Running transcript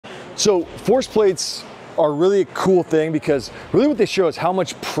So force plates are really a cool thing because really what they show is how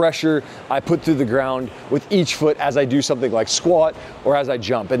much pressure I put through the ground with each foot as I do something like squat or as I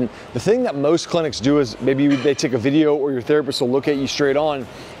jump. And the thing that most clinics do is maybe they take a video or your therapist will look at you straight on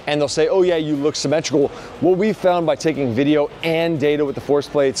and they'll say, oh yeah, you look symmetrical. What we found by taking video and data with the force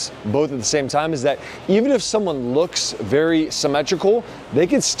plates both at the same time is that even if someone looks very symmetrical, they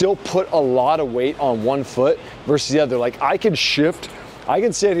can still put a lot of weight on one foot versus the other. Like I can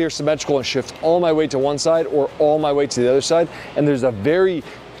sit here symmetrical and shift all my weight to one side or all my weight to the other side, and there's a very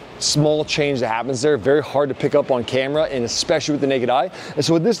small change that happens there, very hard to pick up on camera, and especially with the naked eye. And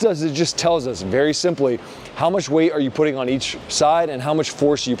so what this does is it just tells us very simply how much weight are you putting on each side and how much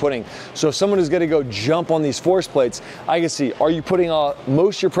force are you putting. So if someone is going to go jump on these force plates, I can see, are you putting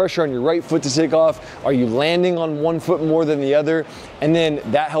most of your pressure on your right foot to take off? Are you landing on one foot more than the other? And then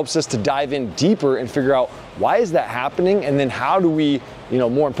that helps us to dive in deeper and figure out why is that happening, and then how do we,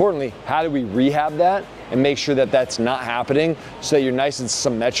 more importantly, how do we rehab that and make sure that that's not happening so that you're nice and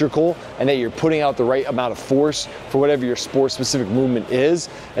symmetrical and that you're putting out the right amount of force for whatever your sport specific movement is.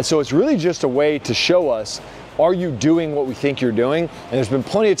 And so it's really just a way to show us, are you doing what we think you're doing? And there's been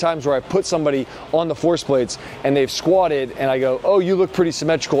plenty of times where I put somebody on the force plates and they've squatted and I go, oh, you look pretty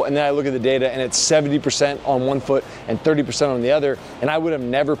symmetrical. And then I look at the data and it's 70% on one foot and 30% on the other. And I would have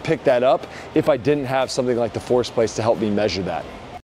never picked that up if I didn't have something like the force plates to help me measure that.